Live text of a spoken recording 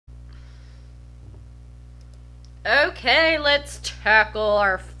Okay, let's tackle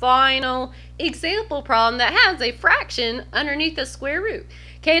our final example problem that has a fraction underneath a square root.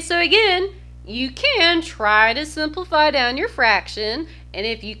 Okay, so again, you can try to simplify down your fraction, and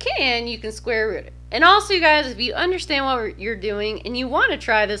if you can square root it. And also, you guys, if you understand what you're doing and you want to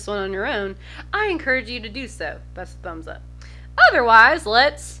try this one on your own, I encourage you to do so. That's a thumbs up. Otherwise,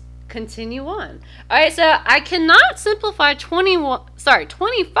 let's continue on. Alright, so I cannot simplify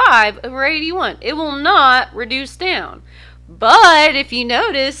 25 over 81. It will not reduce down. But if you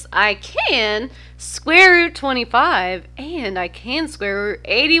notice, I can square root 25 and I can square root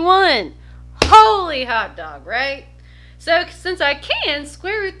 81. Holy hot dog, right? So since I can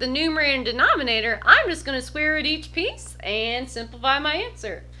square root the numerator and denominator, I'm just going to square root each piece and simplify my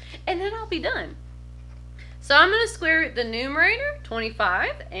answer. And then I'll be done. So I'm going to square root the numerator,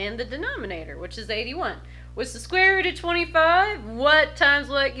 25, and the denominator, which is 81. What's the square root of 25? What times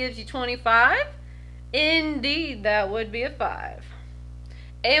what gives you 25? Indeed, that would be a 5.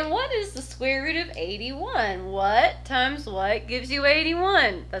 And what is the square root of 81? What times what gives you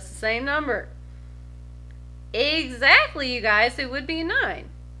 81? That's the same number. Exactly, you guys, it would be 9.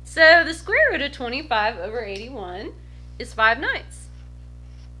 So the square root of 25 over 81 is 5/9.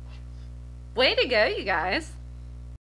 Way to go, you guys.